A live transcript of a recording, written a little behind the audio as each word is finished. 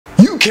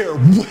care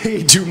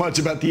way too much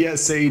about the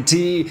SAT,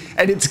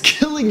 and it's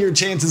killing your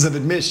chances of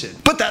admission.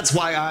 But that's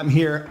why I'm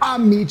here.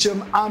 I'm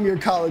Meacham, I'm your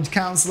college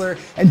counselor,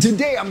 and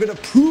today I'm gonna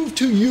prove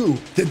to you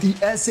that the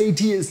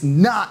SAT is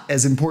not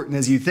as important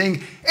as you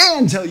think,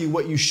 and tell you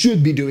what you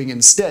should be doing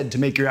instead to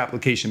make your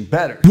application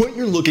better. What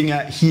you're looking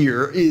at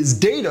here is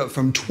data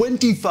from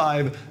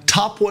 25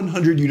 top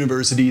 100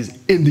 universities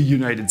in the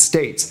United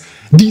States.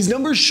 These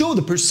numbers show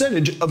the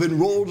percentage of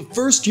enrolled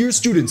first-year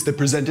students that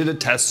presented a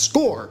test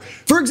score.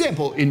 For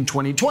example, in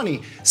 2020,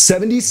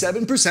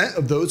 77%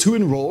 of those who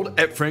enrolled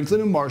at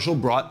Franklin and Marshall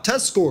brought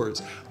test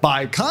scores.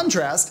 By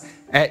contrast,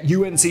 at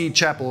UNC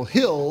Chapel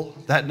Hill,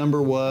 that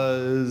number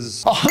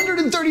was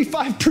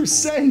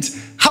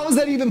 135%. How is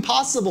that even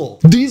possible?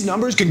 These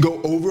numbers can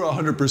go over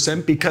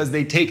 100% because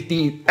they take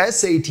the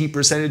SAT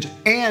percentage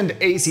and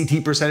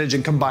ACT percentage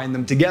and combine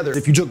them together.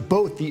 If you took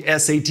both the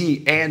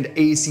SAT and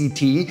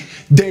ACT,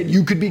 then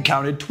you could be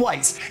counted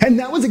twice. And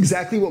that was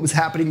exactly what was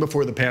happening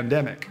before the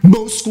pandemic.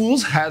 Most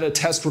schools had a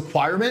test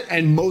requirement,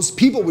 and most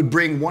people would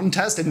bring one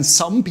test and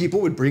some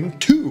people would bring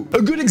two.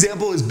 A good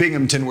example is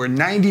Binghamton, where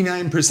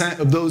 99%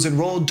 of those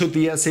enrolled took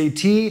the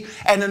SAT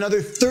and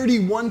another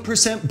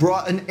 31%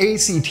 brought an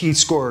ACT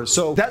score.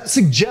 So that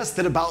suggests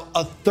that about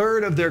a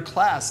third of their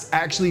class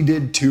actually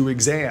did two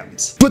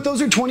exams. But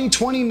those are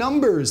 2020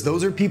 numbers.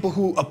 Those are people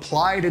who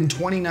applied in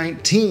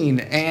 2019,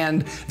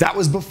 and that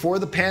was before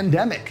the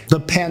pandemic. The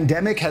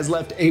pandemic has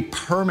left a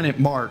permanent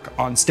mark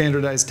on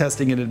standardized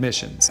testing and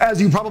admissions. As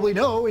you probably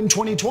know, in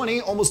 2020,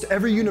 almost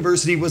every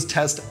university was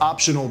test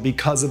optional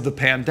because of the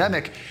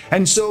pandemic.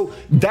 And so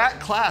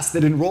that class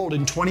that enrolled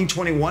in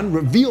 2021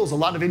 reveals a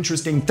lot of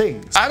interesting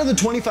things. Out of the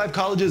 25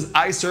 colleges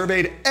I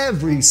surveyed,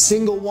 every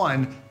single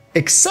one,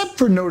 except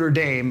for Notre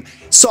Dame,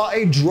 saw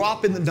a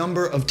drop in the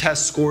number of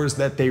test scores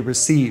that they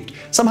received.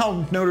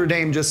 Somehow Notre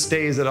Dame just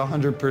stays at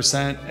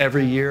 100%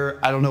 every year.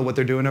 I don't know what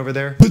they're doing over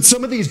there. But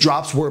some of these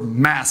drops were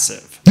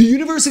massive. The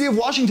University of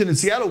Washington in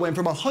Seattle went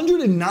from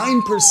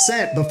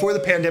 109% before the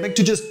pandemic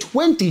to just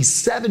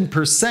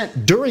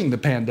 27% during the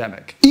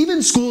pandemic.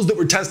 Even schools that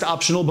were test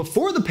optional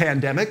before the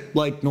pandemic,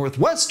 like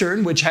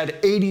Northwestern, which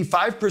had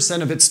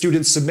 85% of its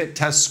students submit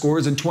test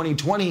scores in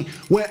 2020,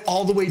 went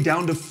all the way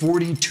down to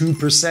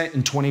 42%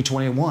 in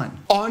 2021.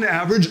 On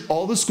average,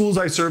 all the schools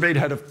I surveyed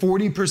had a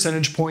 40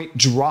 percentage point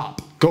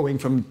drop going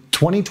from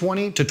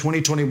 2020 to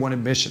 2021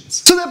 admissions.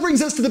 So that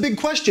brings us to the big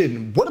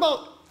question. What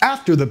about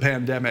after the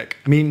pandemic?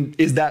 I mean,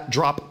 is that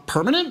drop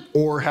permanent,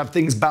 or have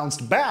things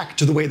bounced back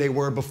to the way they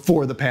were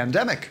before the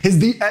pandemic? Is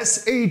the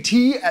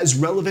SAT as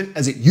relevant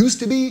as it used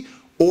to be,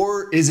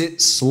 or is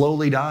it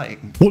slowly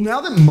dying? Well, now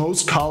that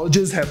most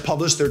colleges have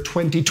published their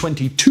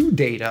 2022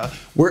 data,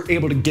 we're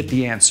able to get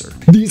the answer.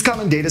 These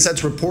common data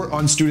sets report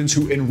on students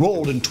who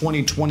enrolled in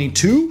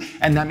 2022,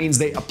 and that means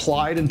they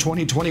applied in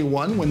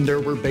 2021 when there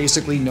were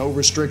basically no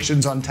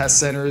restrictions on test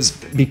centers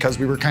because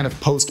we were kind of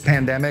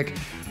post-pandemic,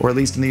 or at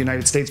least in the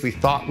United States we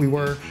thought we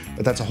were,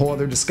 but that's a whole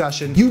other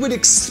discussion. You would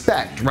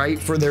expect, right,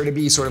 for there to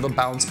be sort of a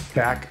bounce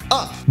back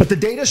up. But the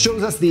data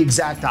shows us the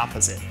exact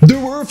opposite.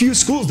 There were a few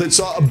schools that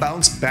saw a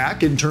bounce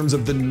back in terms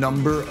of the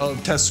number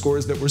of test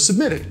scores that were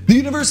submitted. The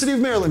University of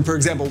Maryland, for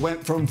example,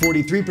 went from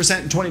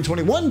 43% in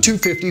 2021 to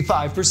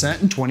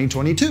 55% in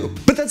 2022.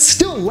 But that's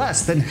still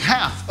less than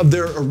half of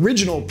their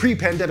original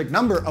pre-pandemic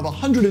number of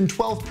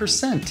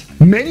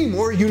 112%. Many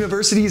more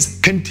universities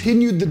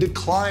continued the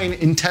decline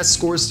in test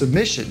score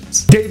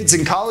submissions.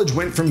 Davidson College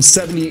went from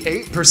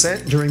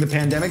 78% during the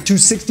pandemic to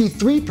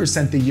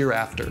 63% the year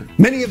after.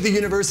 Many of the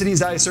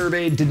universities I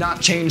surveyed did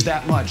not change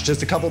that much,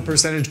 just a couple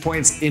percentage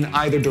points in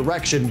either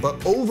direction,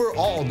 but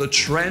overall the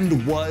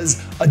trend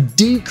was a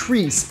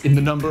decrease in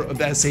the number of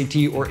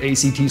SAT or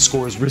ACT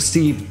scores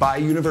received by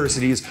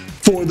universities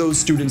for those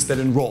students that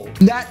enrolled.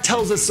 That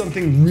tells us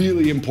something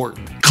really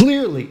important.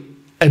 Clearly,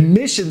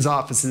 admissions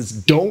offices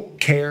don't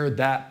care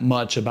that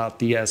much about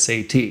the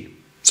SAT.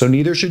 So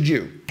neither should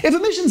you. If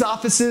admissions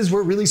offices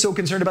were really so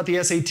concerned about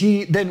the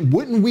SAT, then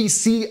wouldn't we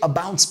see a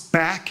bounce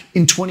back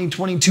in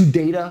 2022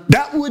 data?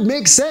 That would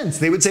make sense.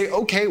 They would say,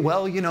 okay,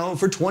 well, you know,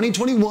 for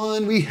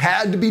 2021, we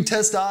had to be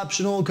test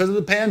optional because of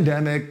the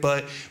pandemic,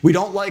 but we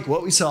don't like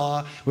what we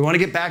saw. We want to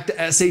get back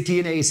to SAT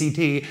and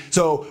ACT,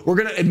 so we're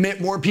going to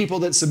admit more people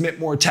that submit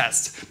more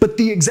tests. But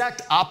the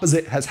exact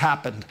opposite has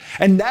happened.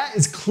 And that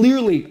is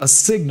clearly a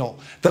signal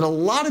that a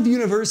lot of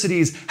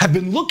universities have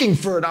been looking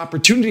for an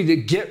opportunity to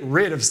get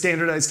rid of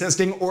standardized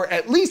testing, or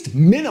at least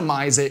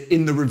minimize it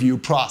in the review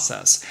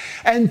process.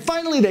 And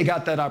finally, they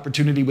got that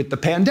opportunity with the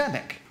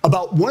pandemic.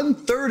 About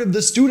 1/3 of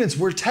the students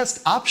were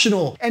test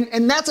optional,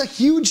 and that's a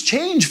huge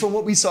change from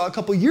what we saw a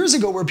couple years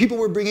ago where people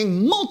were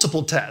bringing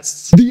multiple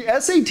tests. The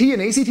SAT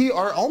and ACT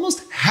are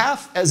almost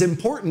half as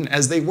important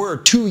as they were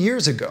 2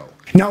 years ago.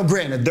 Now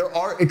granted, there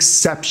are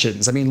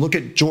exceptions. I mean, look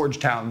at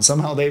Georgetown.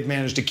 Somehow they've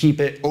managed to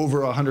keep it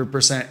over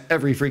 100%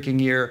 every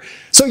freaking year.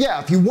 So yeah,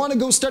 if you want to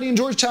go study in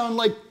Georgetown,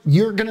 like,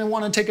 you're gonna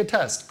want to take a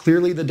test.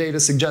 Clearly the data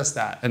suggests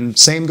that, and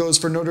same goes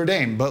for Notre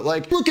Dame. But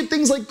like, look at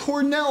things like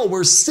Cornell,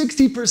 where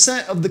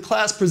 60% of the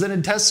class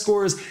presented test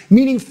scores,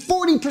 meaning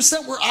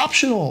 40% were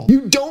optional.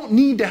 You don't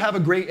need to have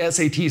a great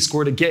SAT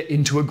score to get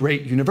into a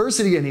great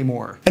university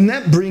anymore. And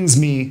that brings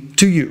me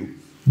to you,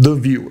 the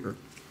viewer.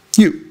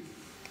 You.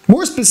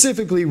 More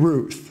specifically,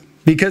 Ruth,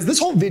 because this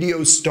whole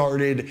video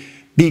started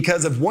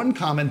because of one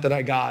comment that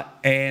I got,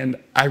 and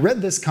I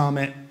read this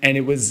comment, and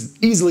it was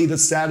easily the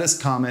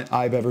saddest comment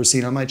I've ever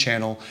seen on my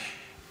channel,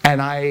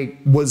 and I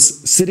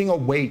was sitting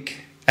awake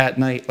at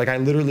night, like I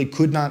literally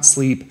could not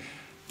sleep,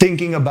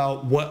 thinking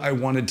about what I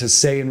wanted to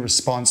say in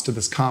response to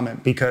this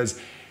comment, because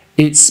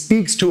it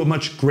speaks to a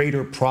much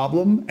greater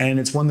problem, and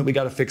it's one that we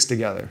gotta fix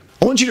together.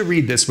 I want you to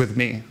read this with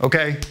me,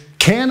 okay?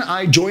 Can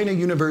I join a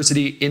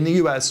university in the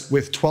US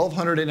with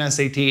 1200 in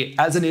SAT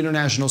as an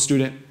international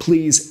student?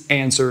 Please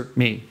answer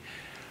me.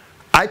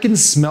 I can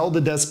smell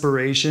the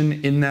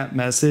desperation in that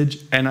message,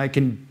 and I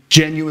can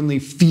genuinely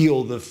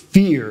feel the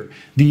fear,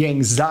 the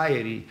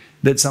anxiety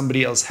that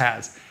somebody else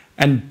has.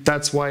 And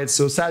that's why it's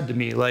so sad to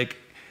me. Like,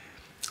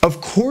 of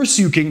course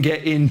you can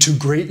get into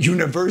great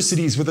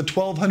universities with a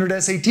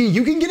 1200 SAT.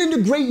 You can get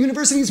into great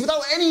universities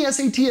without any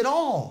SAT at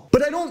all.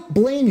 But I don't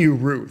blame you,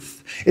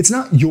 Ruth. It's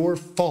not your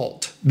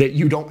fault that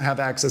you don't have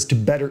access to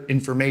better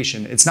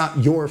information. It's not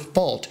your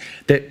fault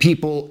that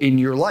people in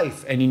your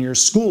life and in your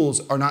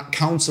schools are not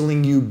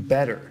counseling you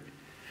better.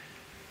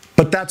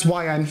 But that's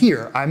why I'm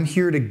here. I'm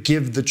here to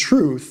give the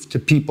truth to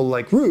people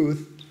like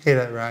Ruth. Hey,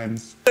 that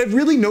rhymes. I've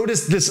really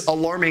noticed this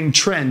alarming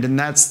trend, and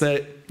that's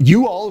that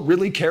you all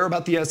really care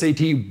about the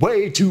SAT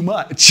way too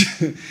much.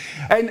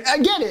 And I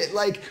get it,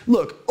 like,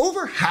 look,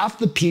 over half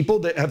the people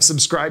that have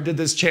subscribed to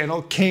this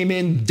channel came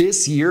in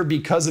this year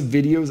because of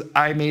videos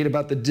I made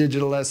about the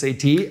digital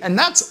SAT, and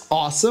that's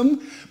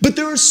awesome, but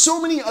there are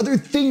so many other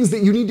things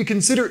that you need to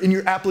consider in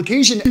your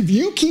application. If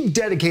you keep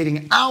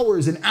dedicating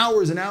hours and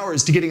hours and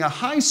hours to getting a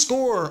high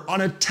score on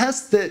a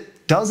test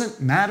that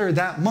doesn't matter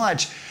that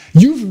much,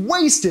 you've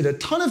wasted a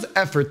ton of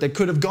effort that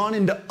could have gone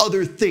into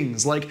other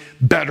things like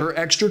better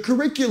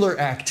extracurricular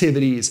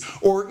activities,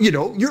 or, you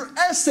know, your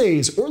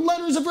essays or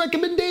letters of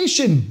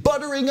recommendation,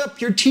 buttering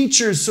up your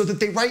teachers so that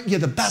they write you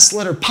the best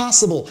letter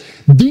possible.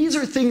 These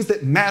are things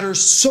that matter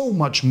so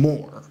much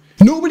more.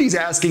 Nobody's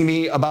asking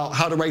me about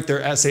how to write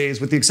their essays,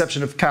 with the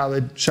exception of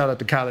Khaled. Shout out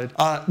to Khaled.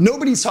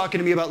 Nobody's talking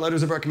to me about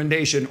letters of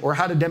recommendation or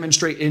how to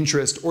demonstrate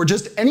interest or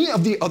just any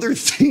of the other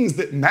things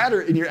that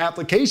matter in your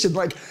application.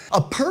 Like,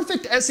 a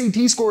perfect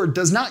SAT score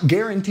does not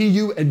guarantee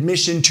you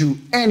admission to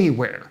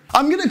anywhere.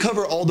 I'm gonna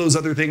cover all those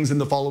other things in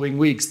the following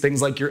weeks,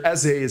 things like your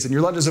essays and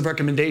your letters of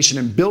recommendation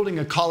and building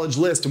a college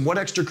list and what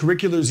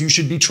extracurriculars you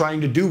should be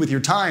trying to do with your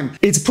time.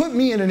 It's put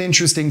me in an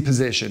interesting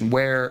position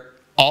where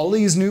all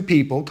these new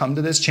people come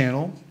to this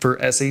channel for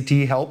SAT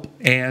help,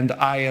 and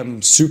I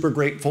am super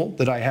grateful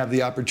that I have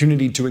the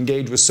opportunity to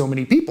engage with so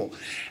many people.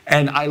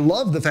 And I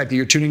love the fact that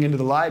you're tuning into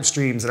the live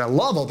streams, and I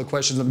love all the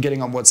questions I'm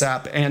getting on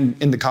WhatsApp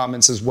and in the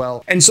comments as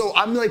well. And so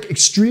I'm like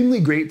extremely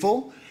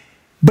grateful,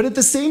 but at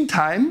the same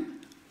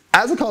time,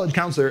 as a college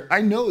counselor,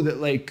 I know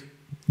that like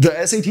the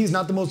SAT is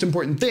not the most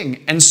important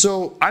thing. And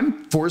so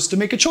I'm forced to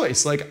make a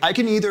choice. Like, I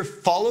can either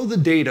follow the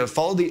data,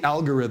 follow the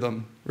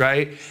algorithm,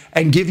 right,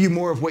 and give you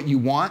more of what you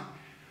want,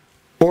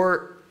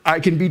 or I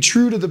can be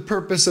true to the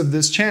purpose of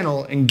this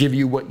channel and give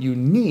you what you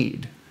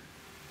need.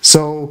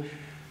 So,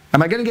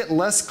 am I gonna get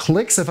less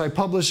clicks if I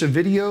publish a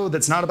video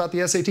that's not about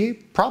the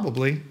SAT?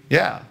 Probably,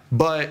 yeah.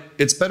 But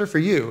it's better for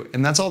you,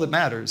 and that's all that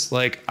matters.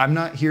 Like, I'm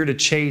not here to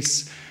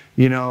chase,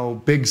 you know,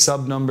 big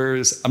sub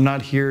numbers. I'm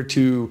not here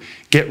to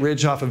get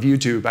rich off of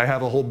YouTube. I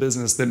have a whole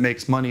business that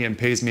makes money and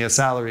pays me a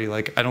salary.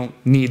 Like, I don't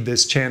need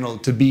this channel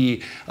to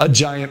be a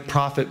giant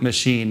profit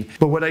machine.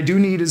 But what I do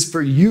need is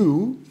for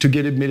you to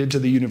get admitted to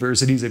the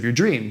universities of your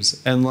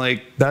dreams. And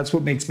like, that's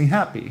what makes me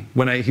happy,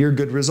 when I hear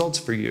good results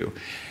for you.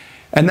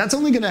 And that's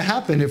only gonna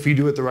happen if you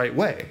do it the right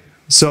way.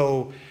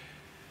 So,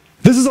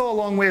 this is all a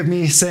long way of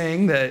me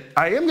saying that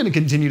I am going to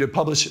continue to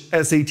publish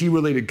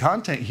SAT-related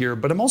content here,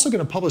 but I'm also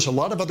going to publish a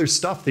lot of other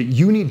stuff that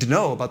you need to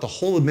know about the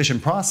whole admission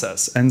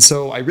process. And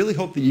so I really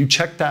hope that you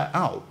check that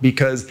out,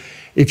 because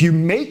if you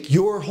make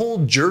your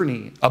whole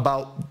journey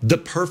about the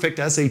perfect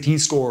SAT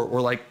score, or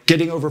like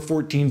getting over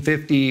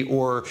 1450,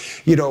 or,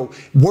 you know,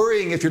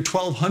 worrying if your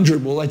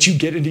 1200 will let you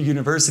get into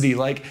university,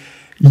 like,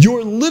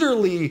 you're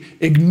literally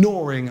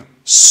ignoring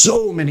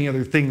so many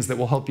other things that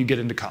will help you get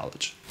into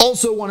college.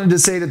 Also wanted to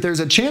say that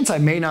there's a chance I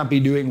may not be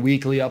doing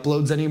weekly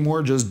uploads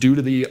anymore, just due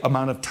to the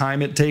amount of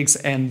time it takes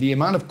and the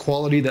amount of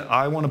quality that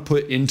I want to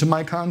put into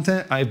my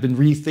content. I've been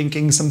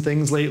rethinking some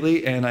things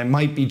lately, and I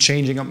might be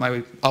changing up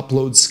my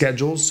upload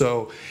schedule.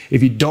 So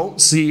if you don't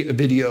see a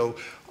video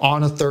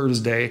on a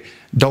Thursday,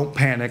 don't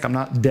panic. I'm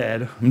not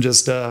dead. I'm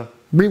just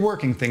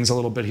reworking things a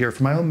little bit here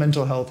for my own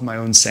mental health and my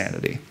own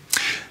sanity.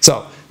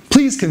 So,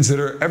 please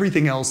consider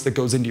everything else that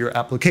goes into your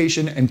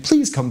application, and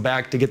please come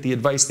back to get the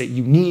advice that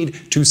you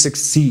need to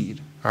succeed,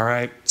 all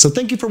right? So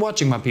thank you for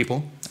watching, my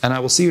people, and I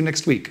will see you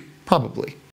next week, probably.